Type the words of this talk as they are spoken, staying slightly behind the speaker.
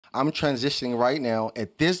I'm transitioning right now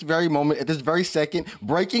at this very moment, at this very second.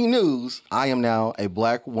 Breaking news. I am now a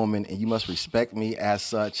black woman, and you must respect me as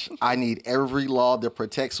such. I need every law that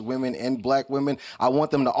protects women and black women. I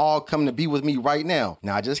want them to all come to be with me right now.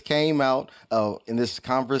 Now, I just came out in this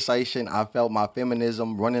conversation. I felt my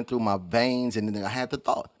feminism running through my veins, and then I had the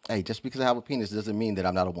thought, hey, just because I have a penis doesn't mean that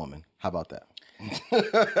I'm not a woman. How about that?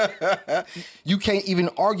 You can't even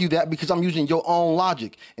argue that because I'm using your own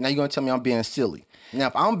logic. And now you're going to tell me I'm being silly. Now,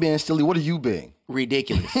 if I'm being silly, what are you being?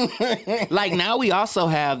 Ridiculous. Like now we also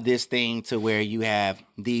have this thing to where you have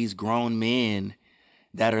these grown men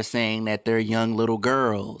that are saying that they're young little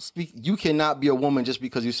girls. You cannot be a woman just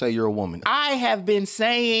because you say you're a woman. I have been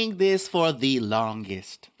saying this for the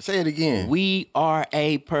longest. Say it again. We are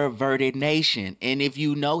a perverted nation. And if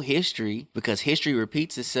you know history, because history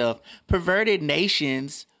repeats itself, perverted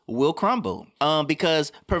nations will crumble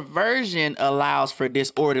because perversion allows for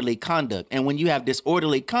disorderly conduct. And when you have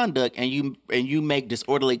disorderly conduct and you make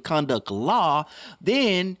disorderly conduct law,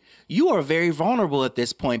 then you are very vulnerable at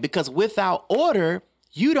this point because without order,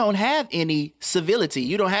 you don't have any civility.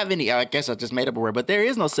 You don't have any, I guess I just made up a word, but there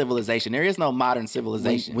is no civilization. There is no modern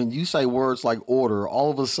civilization. When you say words like order,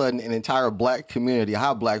 all of a sudden an entire black community,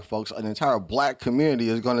 an entire black community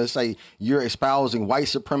is going to say you're espousing white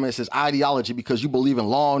supremacist ideology because you believe in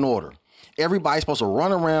law and order. Everybody's supposed to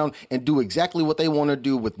run around and do exactly what they want to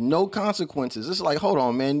do with no consequences. It's like, hold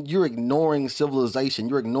on, man. You're ignoring civilization.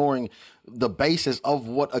 You're ignoring the basis of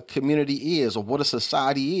what a community is, or what a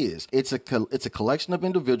society is. It's a collection of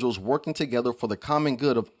individuals working together for the common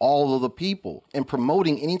good of all of the people. And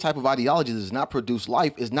promoting any type of ideology that does not produce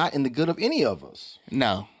life is not in the good of any of us.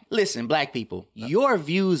 No. Listen, black people, your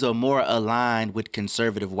views are more aligned with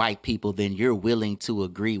conservative white people than you're willing to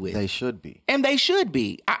agree with. They should be. And they should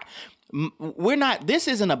be. This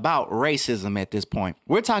isn't about racism at this point.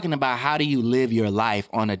 We're talking about how do you live your life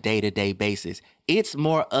on a day-to-day basis. It's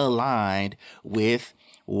more aligned with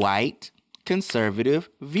white conservative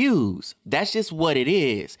views. That's just what it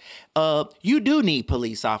is. You do need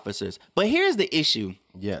police officers, but here's the issue.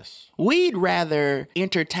 Yes. We'd rather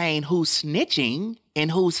entertain who's snitching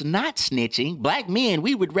and who's not snitching. Black men,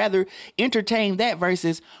 we would rather entertain that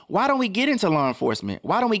versus why don't we get into law enforcement?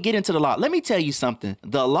 Why don't we get into the law? Let me tell you something.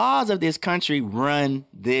 The laws of this country run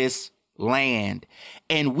this land,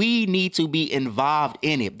 and we need to be involved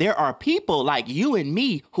in it. There are people like you and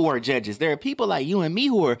me who are judges. There are people like you and me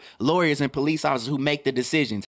who are lawyers and police officers who make the decisions.